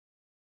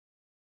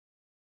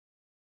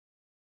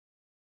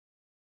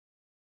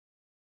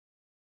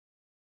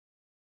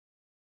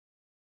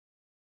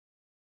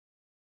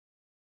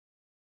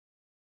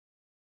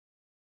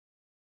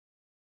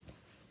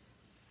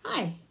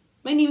Hi,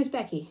 my name is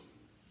Becky,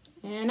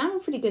 and I'm a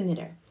pretty good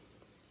knitter.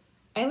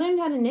 I learned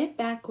how to knit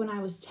back when I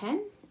was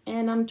 10,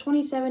 and I'm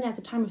 27 at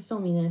the time of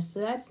filming this,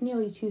 so that's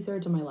nearly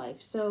 2/3 of my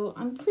life. So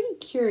I'm pretty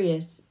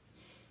curious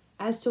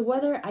as to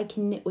whether I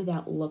can knit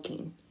without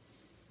looking.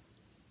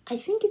 I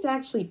think it's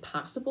actually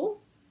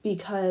possible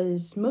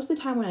because most of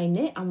the time when I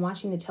knit, I'm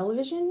watching the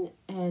television,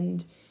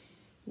 and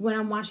when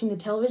I'm watching the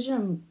television,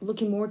 I'm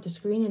looking more at the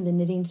screen and the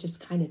knitting's just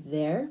kind of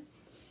there.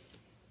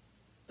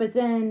 But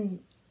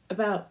then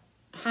about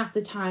half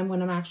the time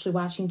when I'm actually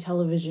watching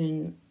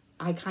television,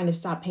 I kind of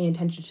stop paying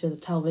attention to the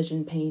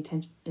television,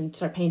 and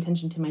start paying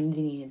attention to my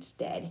knitting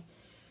instead.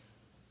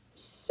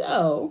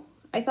 So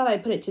I thought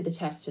I'd put it to the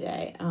test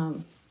today.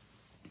 I'm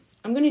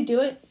going to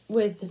do it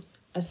with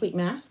a sleep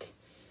mask.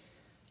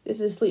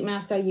 This is a sleep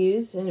mask I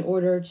use in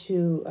order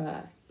to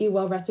be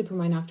well rested for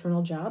my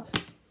nocturnal job.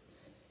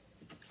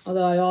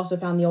 Although I also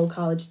found the old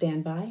college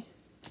standby.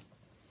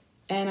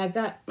 And I've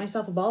got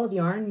myself a ball of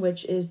yarn,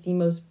 which is the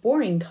most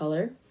boring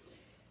color,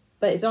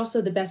 but it's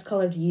also the best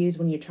color to use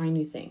when you're trying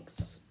new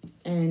things.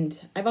 And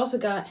I've also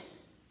got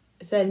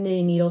a set of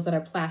knitting needles that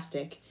are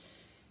plastic,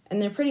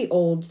 and they're pretty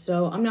old,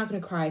 so I'm not going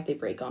to cry if they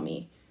break on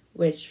me,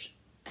 which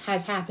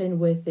has happened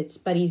with its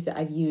buddies that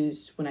I've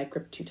used when I've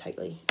gripped too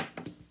tightly.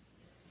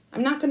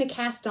 I'm not going to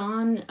cast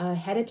on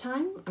ahead of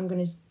time.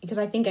 Because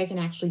I think I can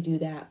actually do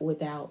that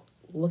without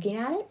looking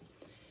at it.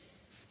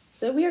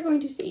 So we are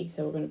going to see.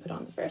 So we're going to put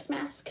on the first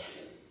mask.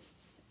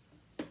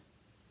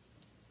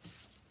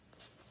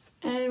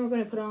 And we're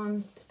going to put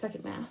on the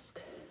second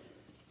mask.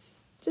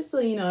 Just so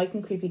you know, I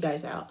can creep you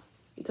guys out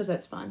because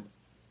that's fun.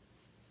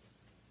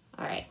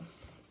 Alright.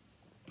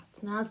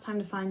 So now it's time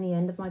to find the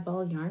end of my ball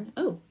of yarn.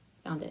 Oh,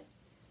 found it.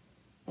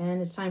 And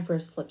it's time for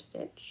a slip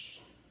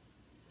stitch.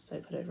 So I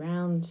put it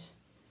around.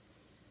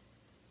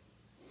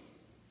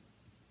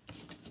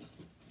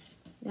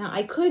 Now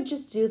I could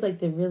just do like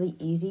the really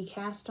easy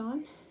cast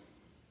on.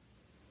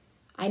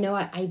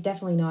 I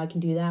definitely know I can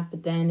do that,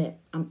 but then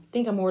I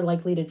think I'm more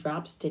likely to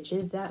drop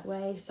stitches that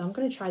way. So I'm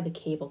going to try the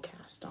cable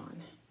cast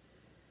on.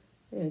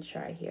 We're going to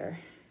try here.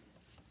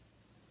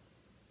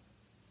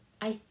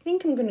 I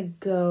think I'm going to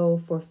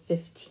go for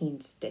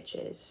 15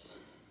 stitches.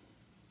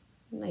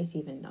 Nice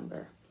even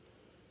number.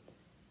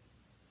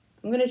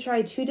 I'm going to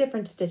try 2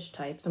 different stitch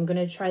types. I'm going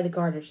to try the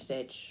garter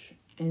stitch,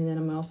 and then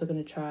I'm also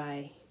going to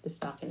try the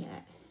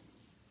stockinette.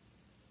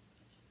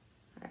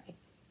 All right.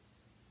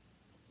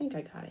 I think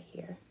I got it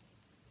here.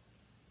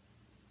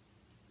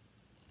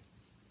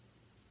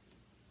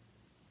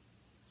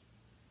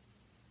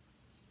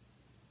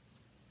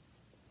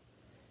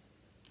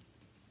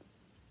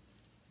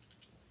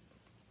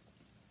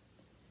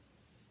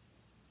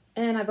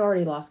 And I've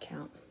already lost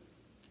count.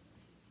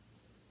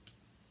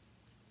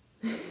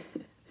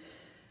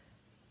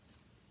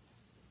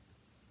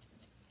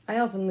 I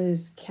often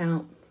lose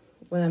count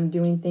when I'm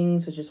doing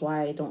things, which is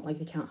why I don't like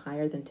to count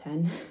higher than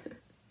 10.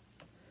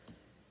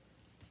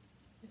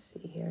 Let's see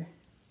here.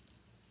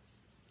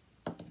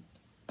 Got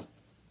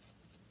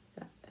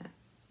that.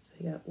 So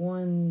you got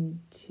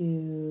 1,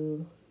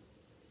 2,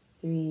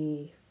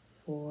 3,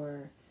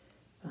 4,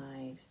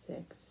 5,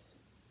 6,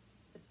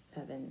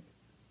 7.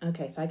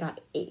 Okay, so I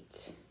got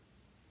 8.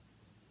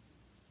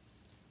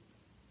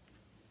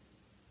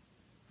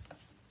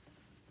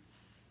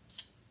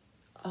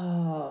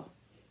 Oh,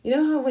 you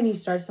know how when you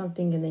start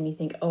something and then you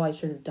think, oh, I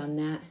should have done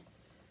that?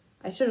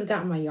 I should have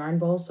gotten my yarn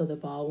bowl so the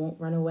ball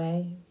won't run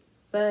away.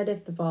 But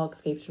if the ball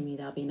escapes from me,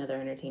 that'll be another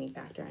entertaining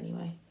factor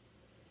anyway.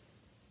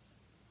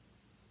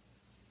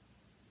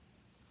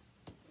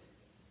 I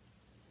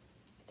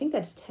think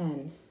that's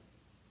 10.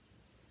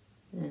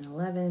 And then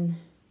 11.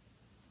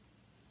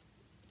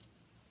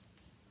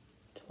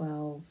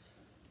 12.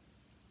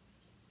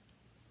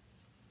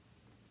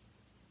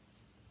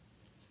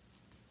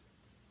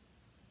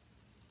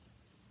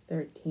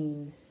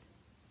 13.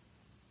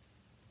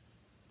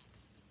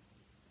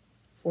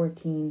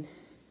 14.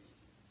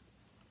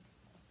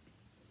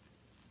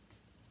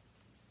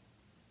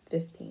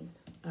 15.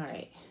 All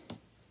right.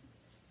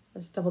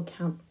 Let's double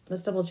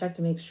check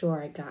to make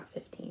sure I got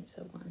 15.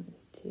 So 1,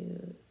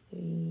 2,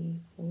 3,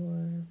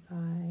 4,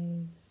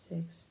 5,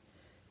 6,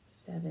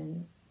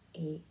 7,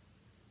 8,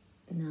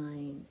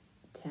 9,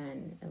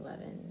 10,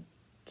 11,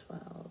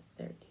 12,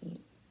 13, 14.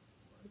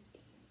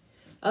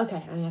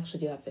 Okay, I actually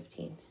do have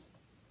 15.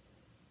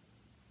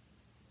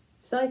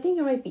 So I think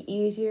it might be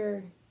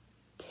easier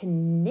to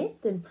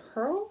knit than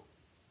purl,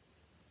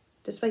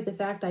 despite the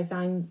fact I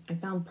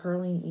found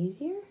purling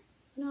easier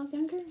when I was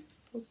younger.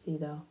 We'll see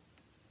though.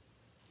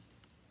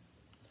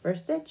 It's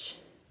first stitch.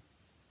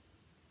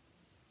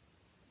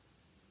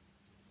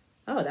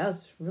 Oh, that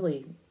was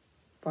really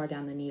far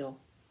down the needle.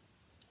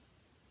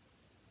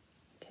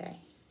 Okay.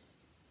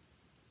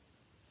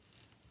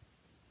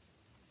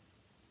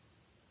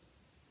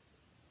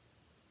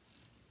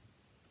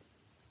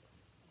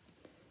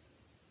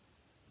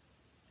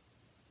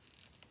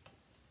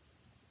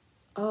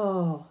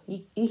 Oh,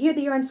 you hear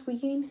the yarn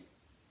squeaking?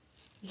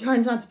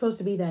 Yarn's not supposed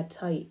to be that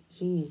tight.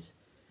 Jeez.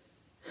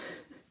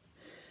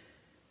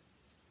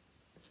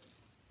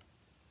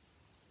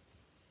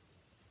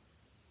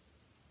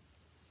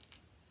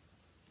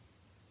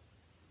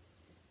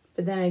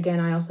 But then again,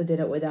 I also did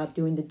it without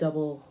doing the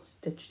double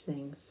stitch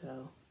thing,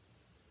 so.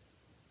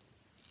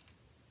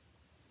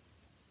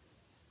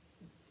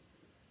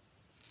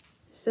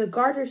 So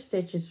garter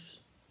stitch is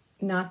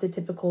not the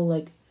typical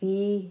like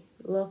V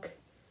look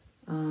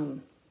that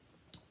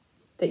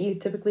you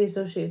typically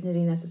associate with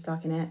knitting as a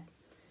stockinette.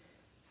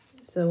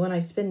 So when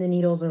I spin the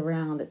needles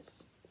around,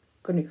 it's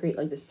going to create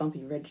like this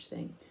bumpy ridge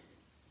thing.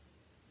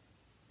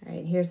 All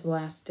right, here's the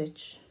last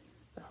stitch.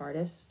 It's the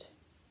hardest.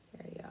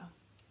 There you go.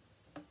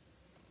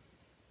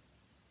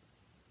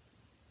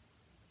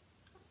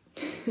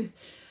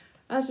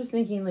 I was just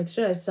thinking, like,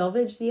 should I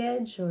salvage the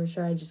edge or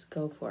should I just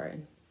go for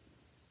it?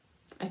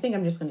 I think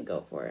I'm just going to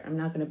go for it. I'm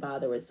not going to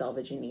bother with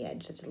salvaging the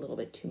edge. That's a little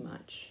bit too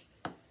much.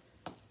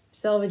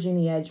 Salvaging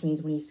the edge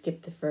means when you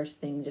skip the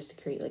first thing just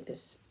to create like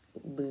this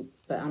loop,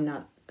 but I'm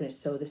not going to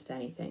sew this to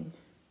anything.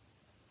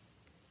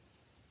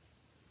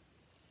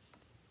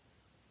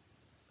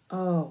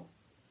 Oh.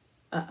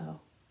 Uh-oh.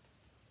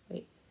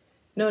 Wait.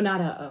 No,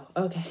 not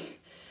uh-oh. Okay.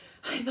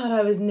 I thought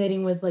I was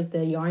knitting with like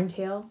the yarn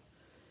tail,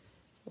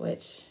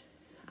 which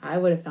I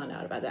would have found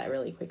out about that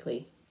really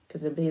quickly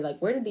because it'd be like,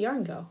 where did the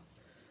yarn go?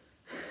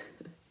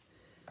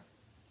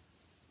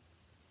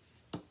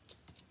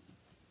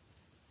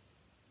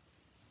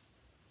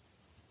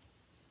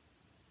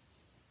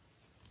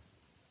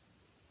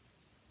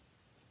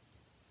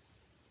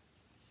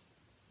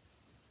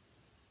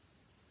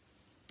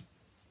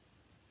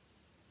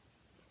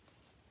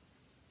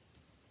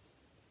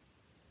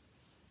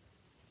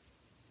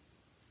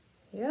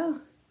 There you go.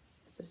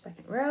 That's the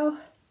second row.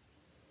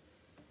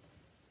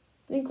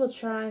 I think we'll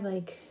try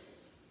like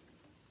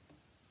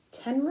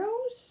 10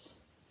 rows.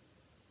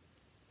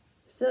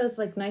 So it's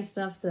like nice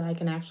enough that I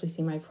can actually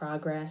see my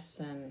progress,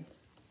 and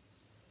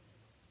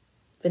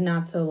but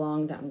not so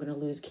long that I'm going to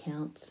lose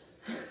count.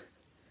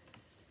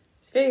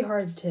 It's very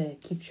hard to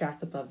keep track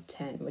above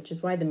 10, which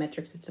is why the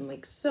metric system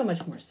makes so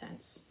much more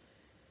sense.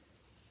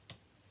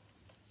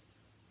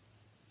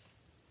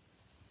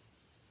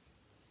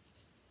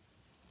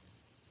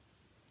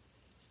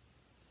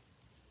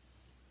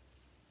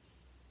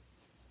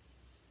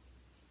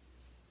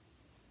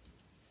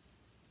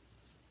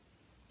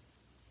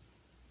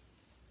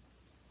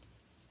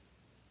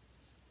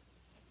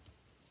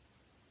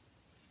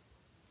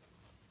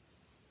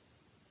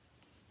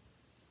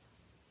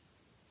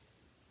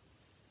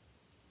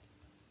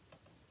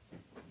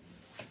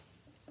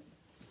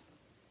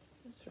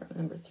 That's row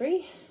number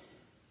 3.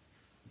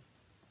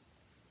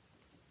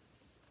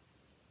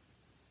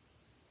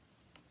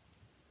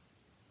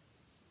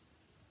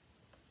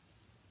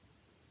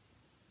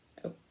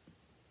 Oh.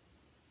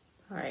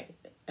 All right.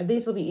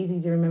 These will be easy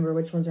to remember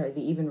which ones are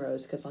the even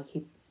rows because I'll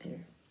keep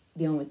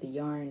dealing with the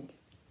yarn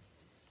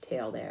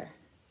tail there.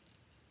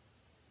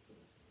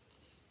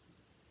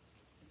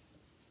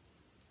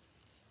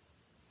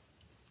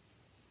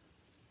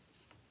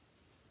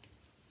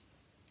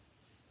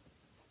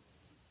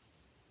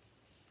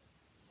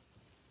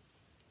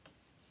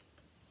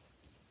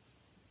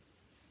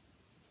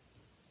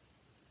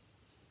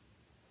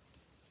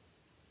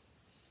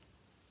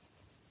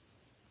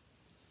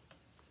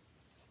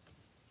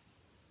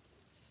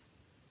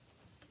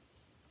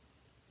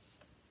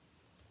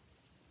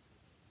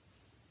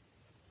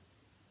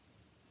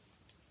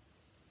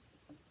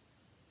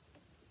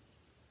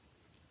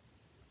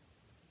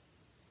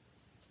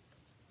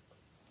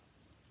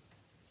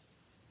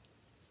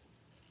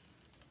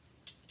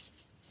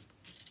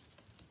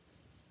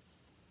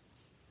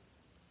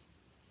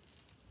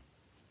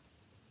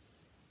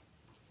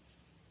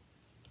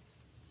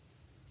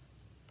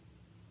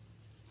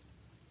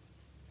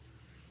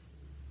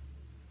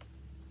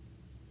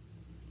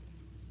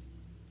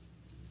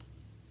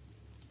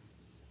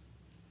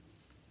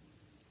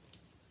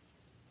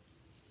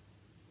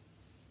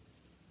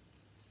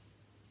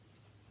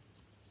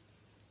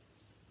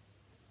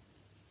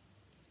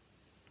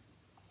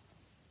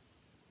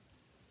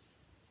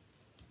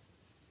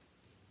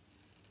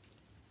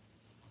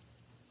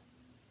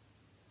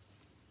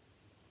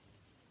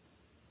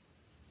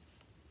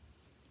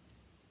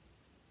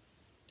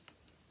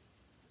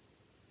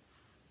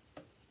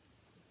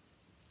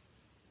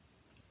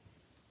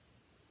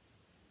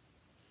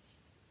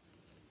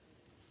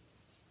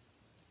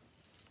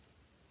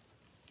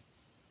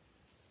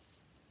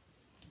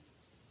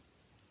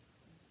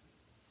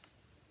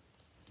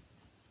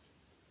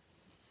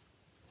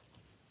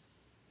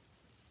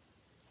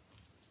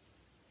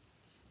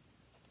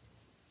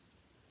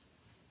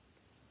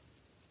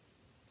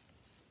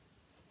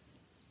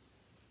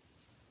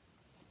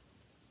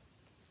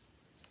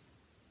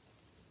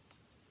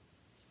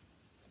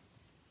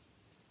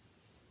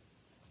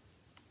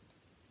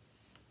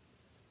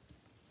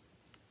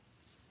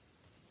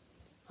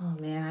 Oh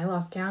man, I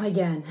lost count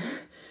again.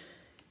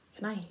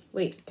 Can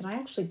I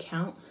actually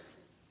count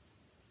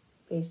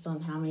based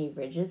on how many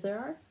ridges there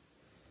are?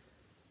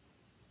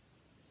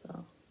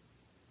 So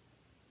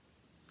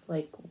it's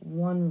like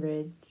 1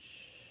 ridge,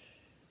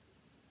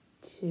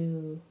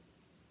 2,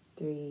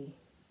 3,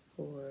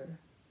 4,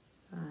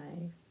 5,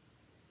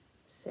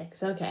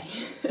 6. Okay.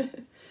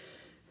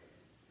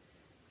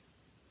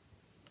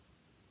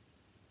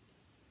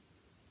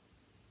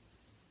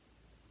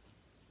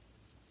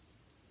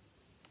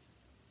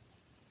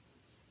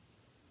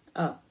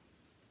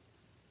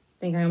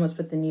 think I almost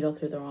put the needle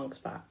through the wrong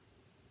spot.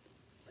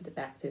 Put it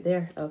back through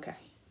there. Okay.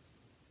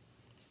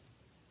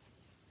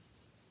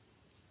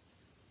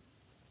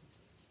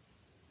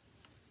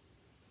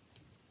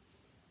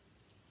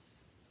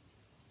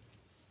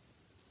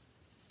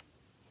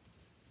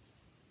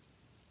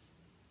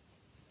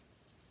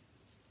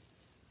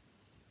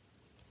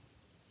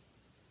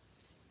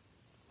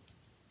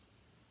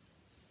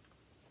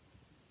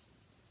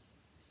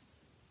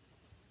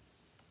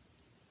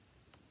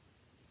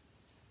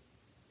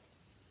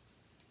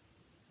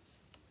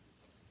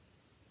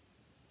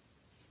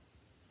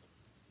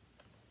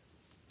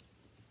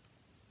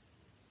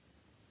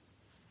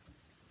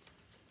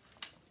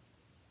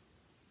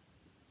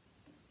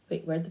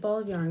 Wait, where'd the ball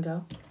of yarn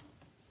go?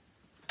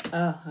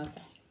 Oh,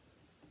 okay.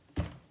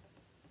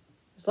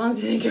 As long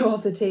as it didn't go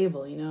off the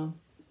table, you know.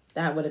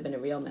 That would have been a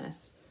real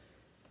mess.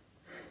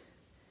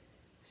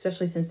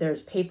 Especially since there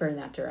was paper in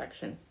that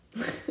direction.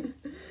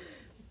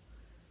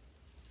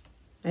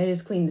 I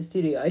just cleaned the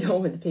studio. I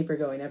don't want the paper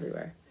going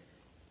everywhere.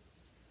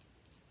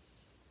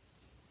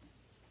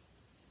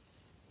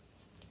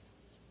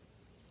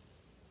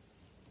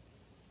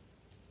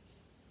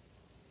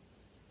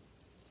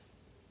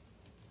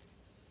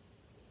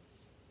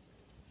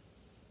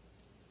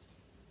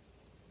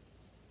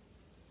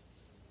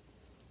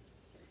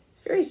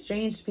 It's very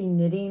strange to be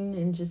knitting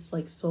and just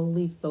like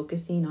solely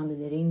focusing on the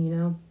knitting, you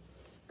know?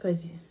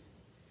 Because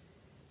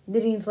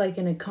knitting's like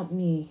an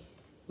accompany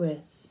with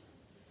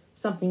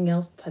something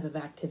else type of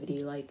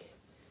activity. Like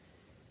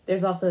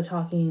there's also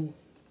talking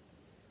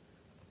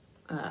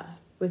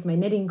with my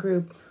knitting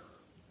group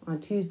on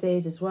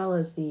Tuesdays, as well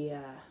as the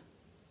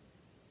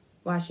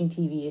watching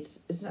TV.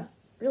 It's not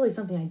really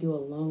something I do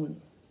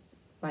alone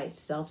by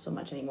itself so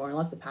much anymore,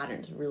 unless the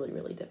pattern's really,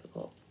 really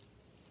difficult.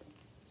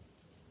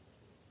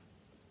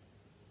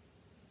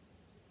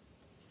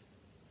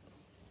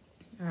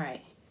 All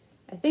right,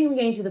 I think I'm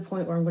getting to the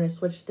point where I'm going to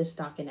switch this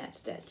stockinette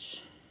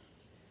stitch.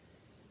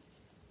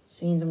 Which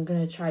means I'm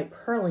going to try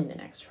purling the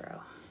next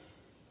row.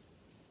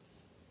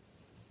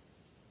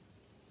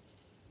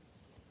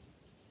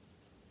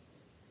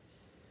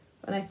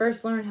 When I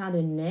first learned how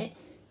to knit,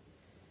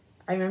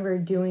 I remember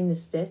doing the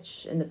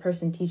stitch and the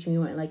person teaching me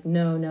went like,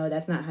 no,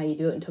 that's not how you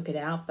do it, and took it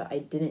out, but I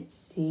didn't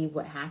see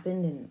what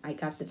happened and I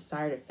got the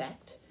desired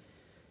effect.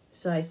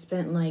 So I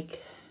spent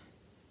like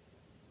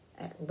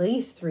at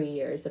least 3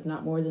 years, if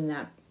not more than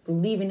that,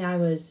 believing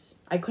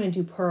I couldn't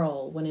do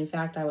purl, when in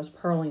fact I was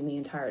purling the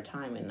entire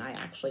time and I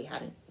actually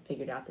hadn't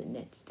figured out the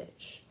knit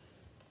stitch.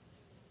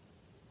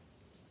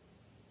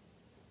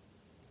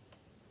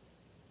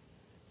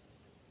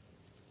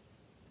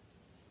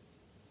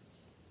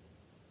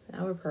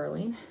 Now we're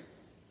purling.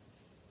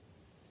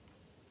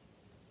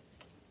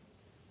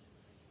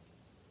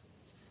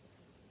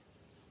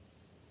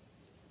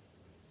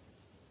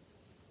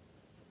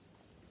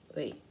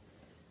 Wait,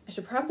 I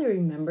should probably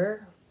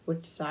remember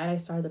which side I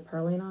started the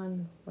purling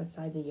on, what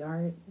side the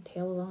yarn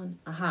tail is on.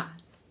 Aha,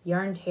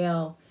 yarn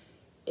tail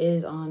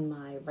is on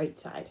my right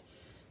side.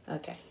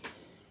 Okay.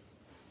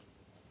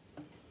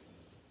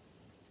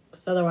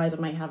 Because otherwise I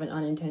might have an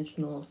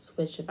unintentional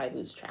switch if I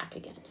lose track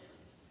again.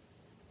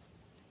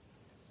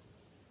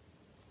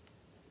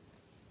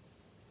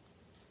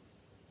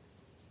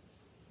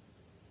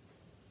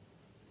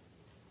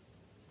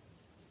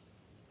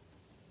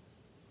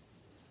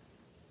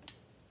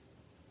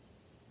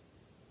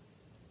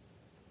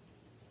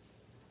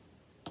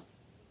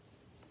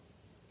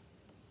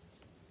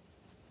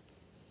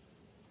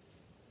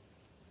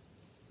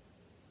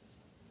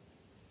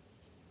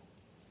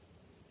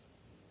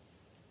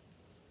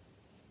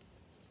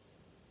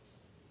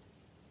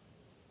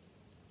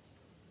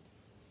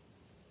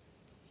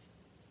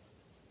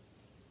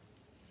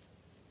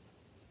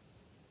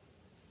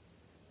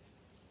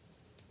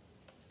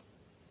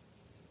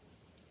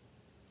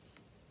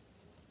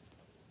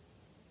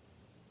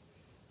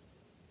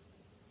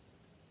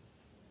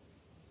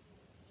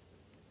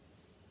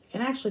 You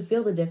can actually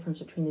feel the difference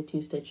between the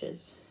two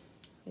stitches,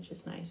 which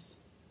is nice.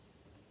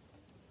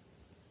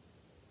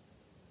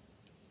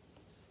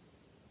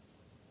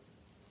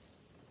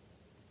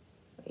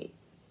 Wait,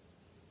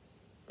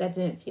 that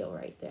didn't feel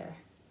right there.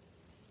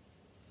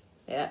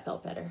 Yeah, that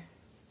felt better.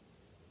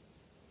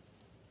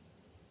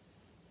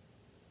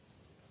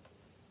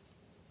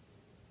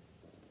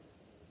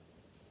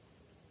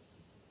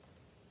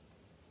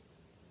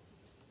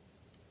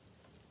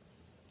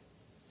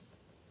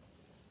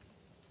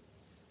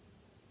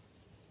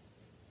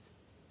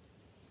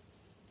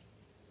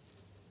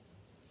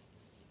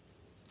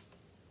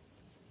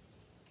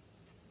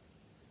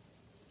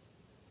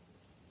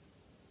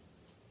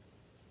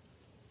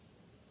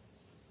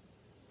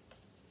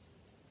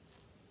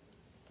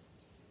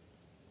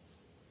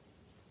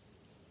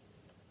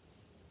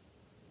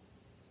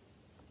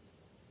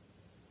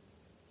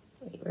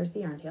 Wait, where's the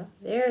yarn tail?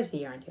 There's the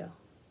yarn tail.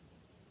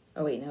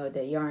 Oh wait, no,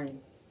 the yarn.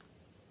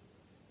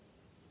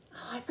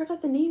 Oh, I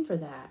forgot the name for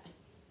that.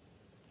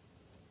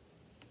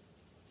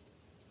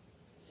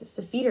 It's just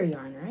the feeder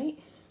yarn, right?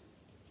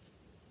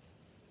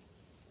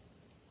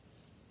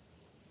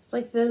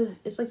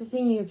 It's like the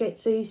thing you get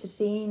so used to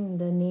seeing,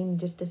 the name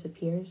just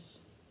disappears.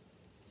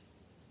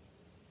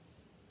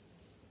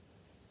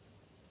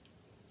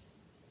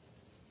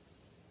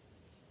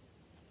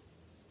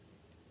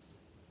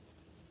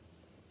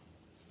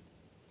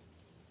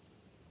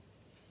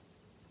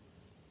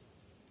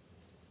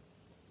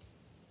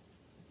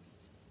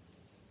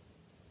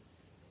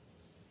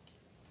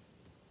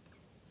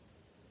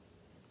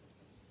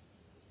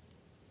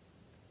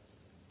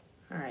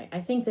 All right,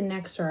 I think the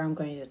next row I'm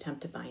going to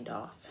attempt to bind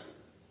off.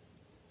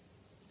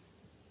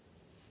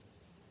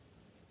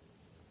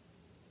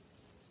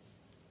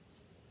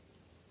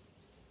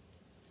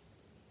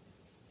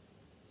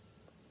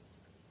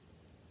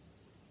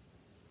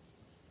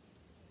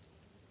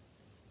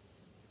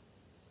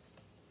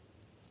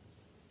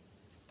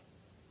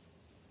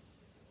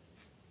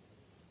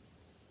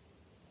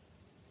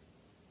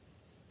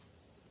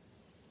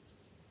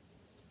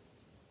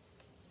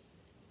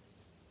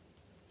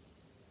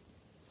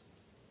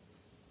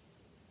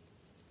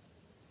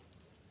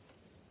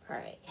 All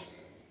right.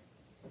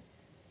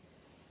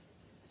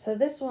 So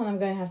this one I'm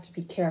going to have to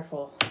be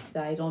careful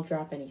that I don't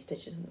drop any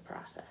stitches in the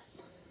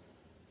process.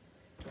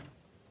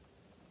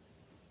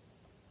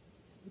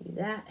 Do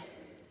that.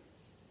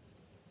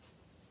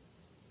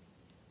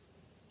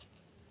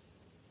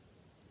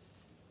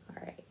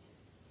 All right.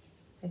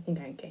 I think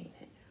I'm getting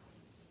it.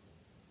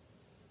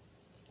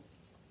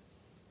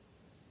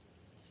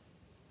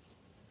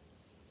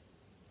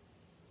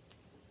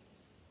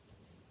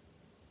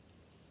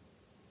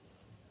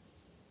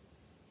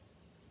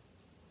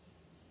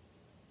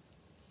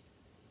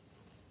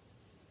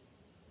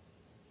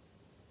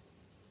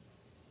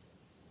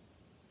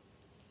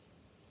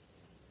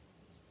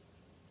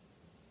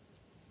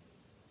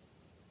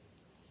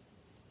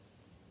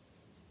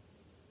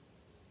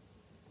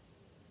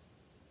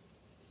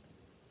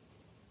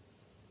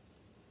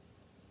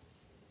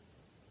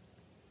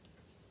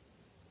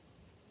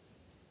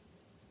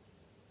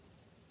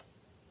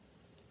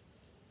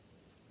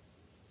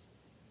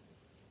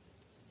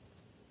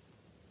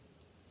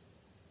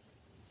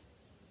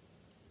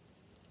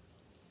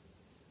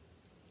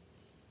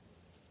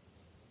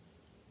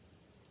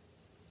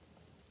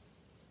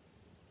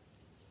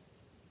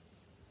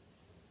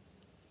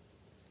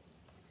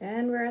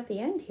 And we're at the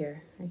end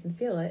here. I can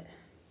feel it.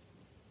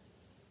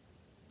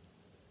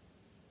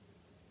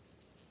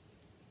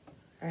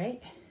 All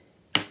right.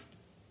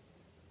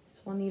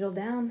 Just one needle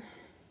down.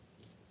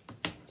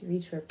 To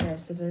reach for a pair of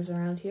scissors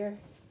around here.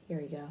 Here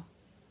we go.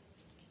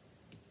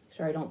 Make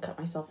sure I don't cut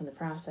myself in the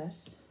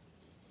process.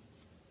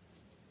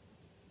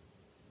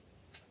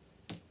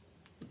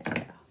 There we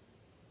go.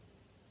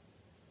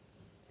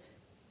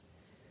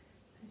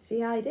 See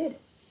how I did?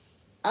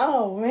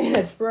 Oh man,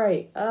 it's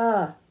bright.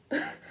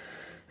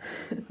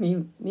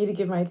 Need to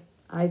give my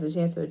eyes a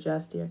chance to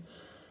adjust here.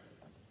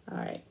 All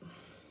right.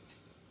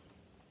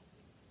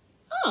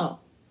 Oh,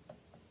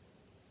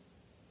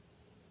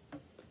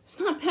 it's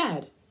not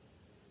bad.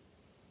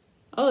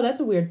 Oh, that's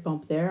a weird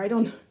bump there. I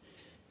don't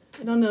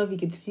know if you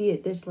could see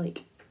it. There's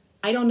like,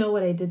 I don't know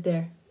what I did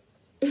there.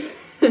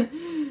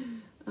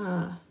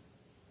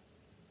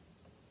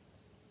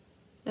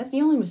 That's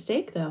the only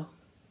mistake though.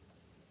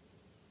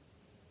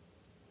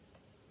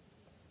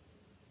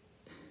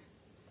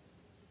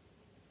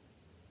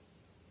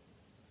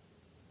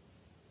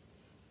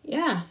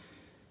 Yeah.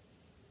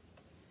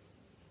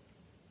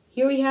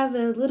 Here we have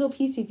a little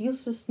piece of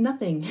useless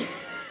nothing.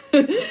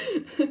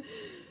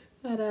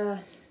 But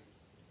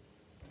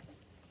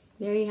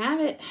there you have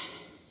it.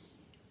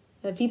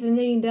 A piece of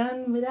knitting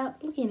done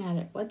without looking at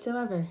it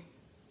whatsoever.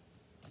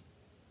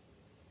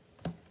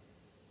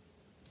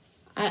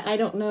 I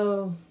don't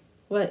know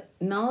what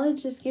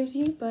knowledge this gives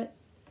you, but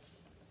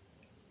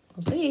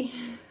we'll see.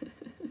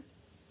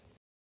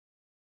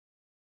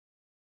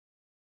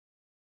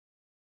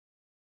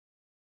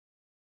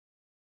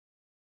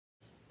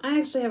 I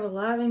actually have a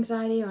lot of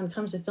anxiety when it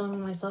comes to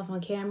filming myself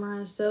on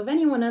camera, so if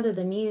anyone other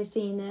than me is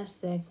seeing this,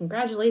 then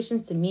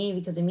congratulations to me,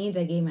 because it means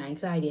I gave my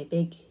anxiety a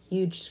big,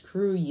 huge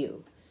screw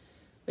you,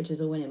 which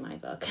is a win in my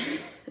book.